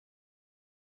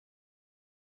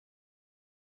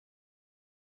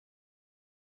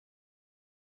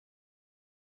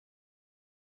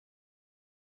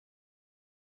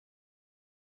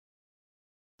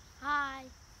Hi,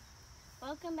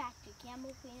 welcome back to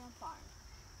Campbell Farm.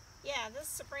 Yeah, this is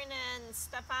Sabrina and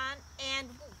Stefan, and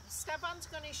Stefan's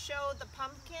going to show the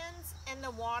pumpkins and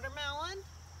the watermelon.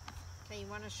 Okay, you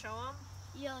want to show them?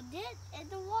 This is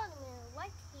the watermelon right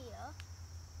here.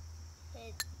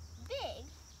 It's big,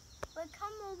 but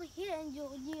come over here and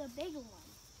you'll see a bigger one.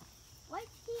 Right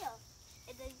here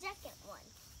is the second one.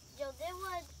 So there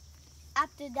was,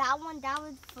 after that one, that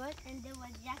was first, and there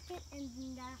was second, and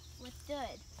then that was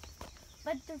third.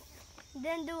 But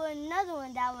then there was another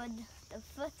one that was the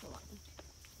first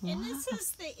one. And this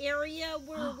is the area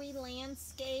where we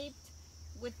landscaped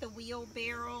with the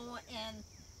wheelbarrow, and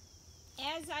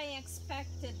as I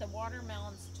expected, the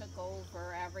watermelons took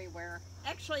over everywhere.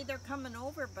 Actually, they're coming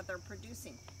over, but they're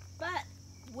producing. But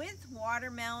with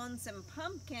watermelons and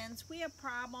pumpkins, we have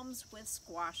problems with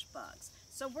squash bugs.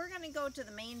 So we're going to go to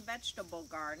the main vegetable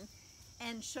garden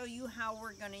and show you how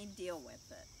we're going to deal with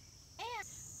it.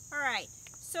 All right,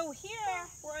 so here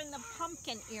we're in the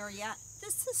pumpkin area.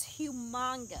 This is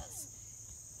humongous.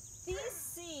 These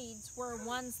seeds were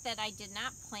ones that I did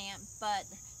not plant, but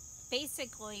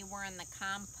basically were in the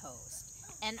compost.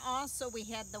 And also we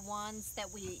had the ones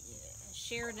that we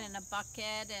shared in a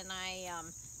bucket, and I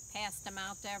passed them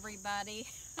out to everybody.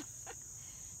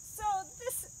 So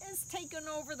this is taking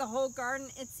over the whole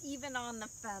garden. It's even on the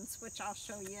fence, which I'll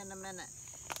show you in a minute.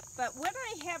 But what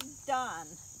I have done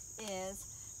is,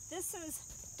 this is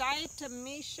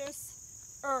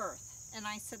diatomaceous earth, and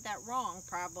I said that wrong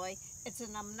probably. It's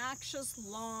an obnoxious,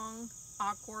 long,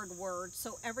 awkward word,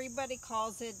 so everybody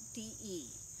calls it DE.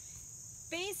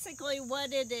 Basically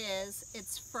what it is,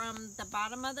 it's from the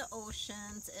bottom of the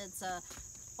oceans. It's a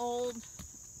old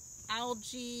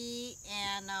algae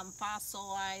and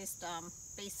fossilized,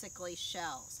 basically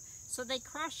shells. So they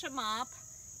crush them up.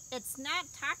 It's not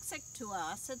toxic to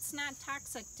us. It's not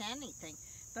toxic to anything.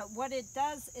 But what it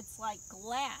does, it's like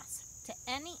glass to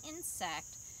any insect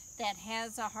that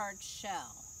has a hard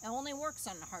shell. It only works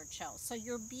on a hard shell, so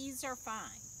your bees are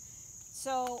fine.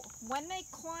 So when they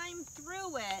climb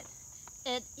through it,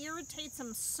 it irritates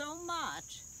them so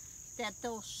much that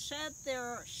they'll shed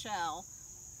their shell,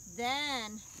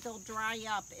 then they'll dry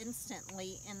up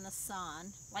instantly in the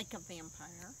sun, like a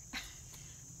vampire,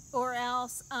 or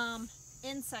else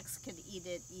insects could eat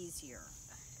it easier.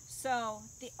 So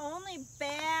the only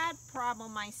bad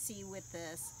problem I see with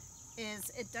this is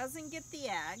it doesn't get the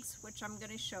eggs, which I'm going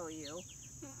to show you,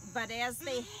 but as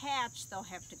they hatch, they'll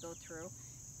have to go through.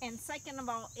 And second of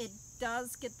all, it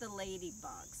does get the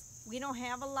ladybugs. We don't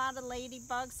have a lot of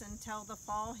ladybugs until the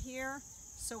fall here,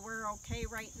 so we're okay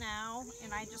right now,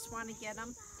 and I just want to get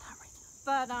them.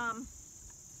 But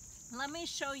let me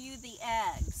show you the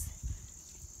eggs.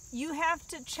 You have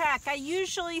to check. I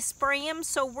usually spray them,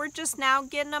 so we're just now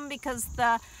getting them because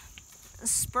the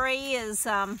spray is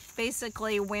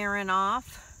basically wearing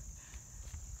off.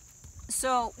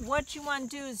 So what you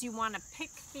want to do is you want to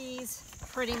pick these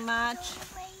pretty much.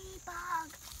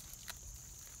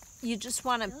 You just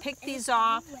want to pick these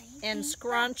off and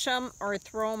scrunch them or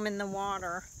throw them in the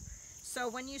water. So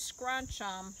when you scrunch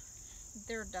them,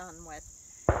 they're done with.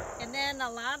 And then a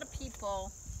lot of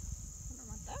people, I don't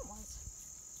know what that was.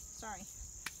 Sorry.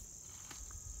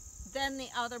 Then the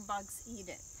other bugs eat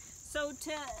it. So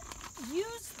to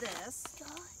use this,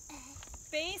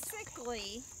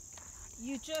 basically,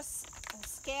 you just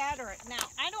scatter it. Now,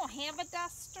 I don't have a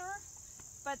duster,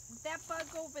 but that bug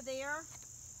over there,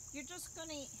 you're just going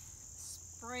to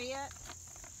spray it,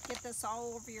 get this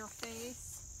all over your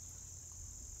face.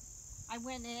 I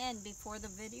went in before the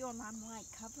video and I'm like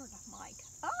covered. I'm like,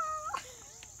 ah!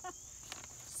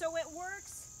 So it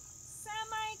works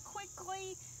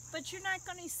semi-quickly, but you're not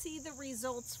going to see the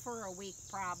results for a week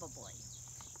probably.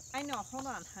 I know, hold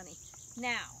on, honey.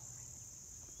 Now,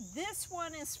 this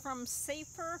one is from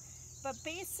Safer, but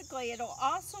basically it'll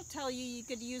also tell you you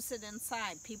could use it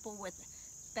inside. People with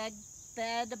bed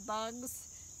bugs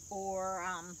or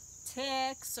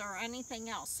ticks or anything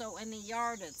else. So in the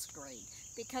yard it's great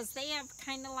because they have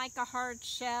kind of like a hard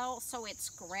shell, so it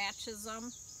scratches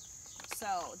them.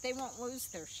 So they won't lose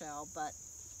their shell, but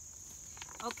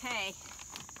okay.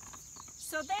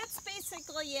 So that's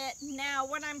basically it. Now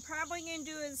what I'm probably going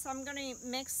to do is I'm going to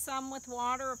mix some with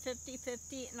water,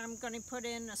 50-50, and I'm going to put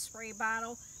in a spray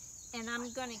bottle, and I'm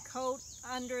going to coat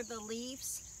under the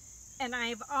leaves. And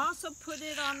I've also put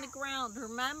it on the ground.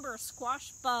 Remember,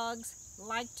 squash bugs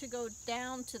like to go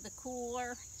down to the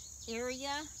cooler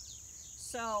area.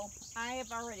 So I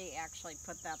have already actually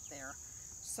put that there.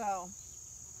 So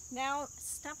now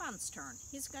Stefan's turn.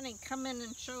 He's going to come in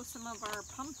and show some of our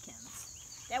pumpkins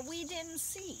that we didn't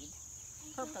seed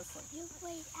purposely. You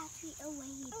played actually away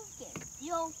pumpkin.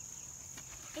 Yo.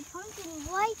 a pumpkin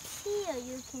right here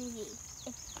you can see.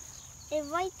 It's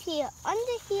right here.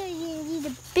 Under here you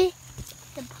can see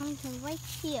the pumpkin right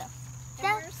here.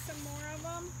 And there's some more of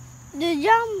them.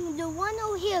 The one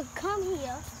over here, come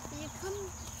here. You come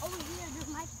over here to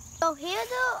my. So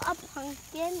here's a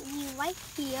pumpkin right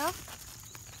here.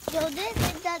 So this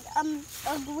is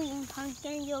a green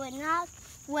pumpkin. You're not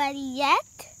ready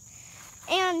yet.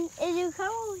 And if you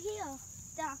come over here,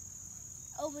 down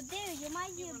over there, you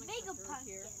might see a bigger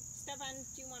pumpkin. Stefan,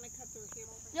 do you want to cut through here?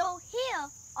 So here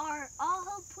are all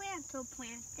her plants are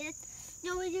planted.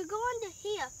 So when you go under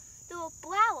here, there's a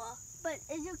flower. But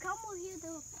if you come over here,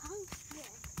 there's a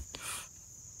pumpkin.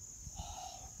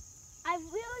 I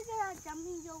really got a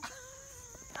jumping joke.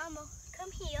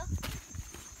 Come here.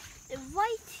 And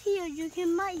right here, you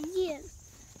can might see it.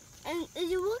 And if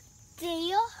you look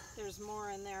there, there's more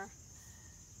in there.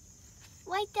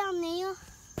 Right down there.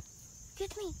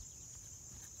 Get me.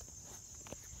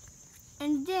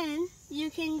 And then you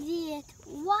can see it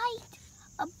right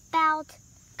about,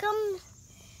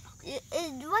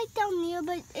 it's right down there,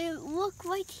 but it look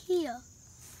right here.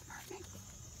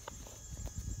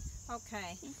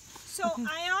 Okay. So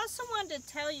I also wanted to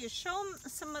tell you, show them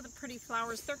some of the pretty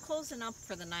flowers. They're closing up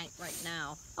for the night right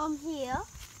now. Here.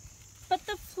 But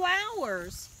the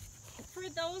flowers, for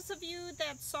those of you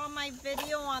that saw my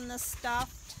video on the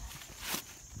stuffed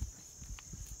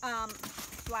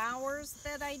flowers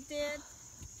that I did,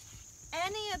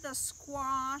 any of the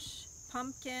squash,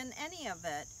 pumpkin, any of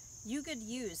it, you could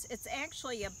use. It's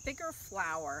actually a bigger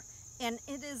flower, and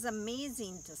it is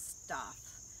amazing to stuff.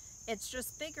 It's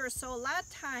just bigger, so a lot of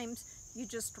times you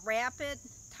just wrap it,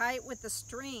 tie it with a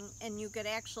string, and you could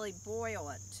actually boil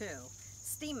it too.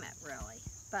 Steam it, really.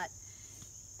 But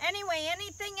anyway,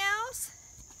 anything else?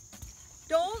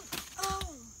 Oh,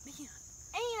 man.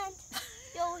 And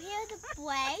you'll hear the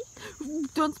spray.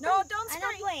 Don't spray. No, don't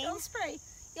spray. Don't spray.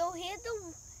 You'll hear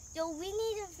we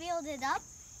need to fill it up.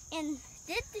 And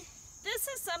this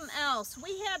is something else.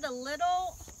 We had a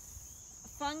little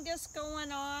fungus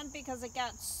going on because it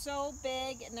got so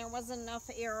big and there wasn't enough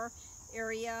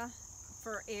area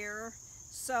for air.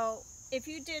 So if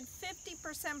you did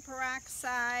 50%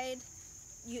 peroxide,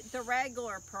 the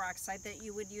regular peroxide that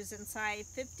you would use inside,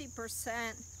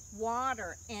 50%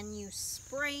 water, and you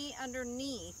spray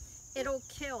underneath, it'll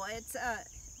kill. It's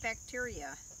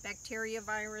bacteria,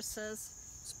 viruses.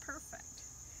 It's perfect.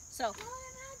 So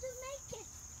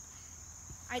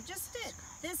I just did.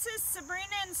 This is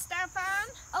Sabrina and Stefan.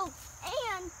 Oh,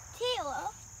 and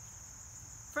Taylor.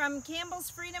 From Campbell's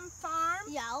Freedom Farm.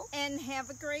 Yeah. And have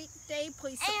a great day.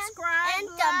 Please subscribe, and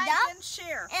like, and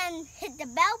share. And hit the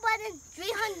bell button,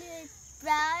 300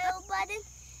 bell button.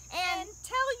 And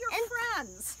tell your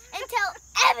friends. And tell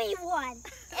everyone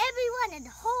in the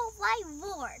whole wide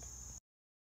world.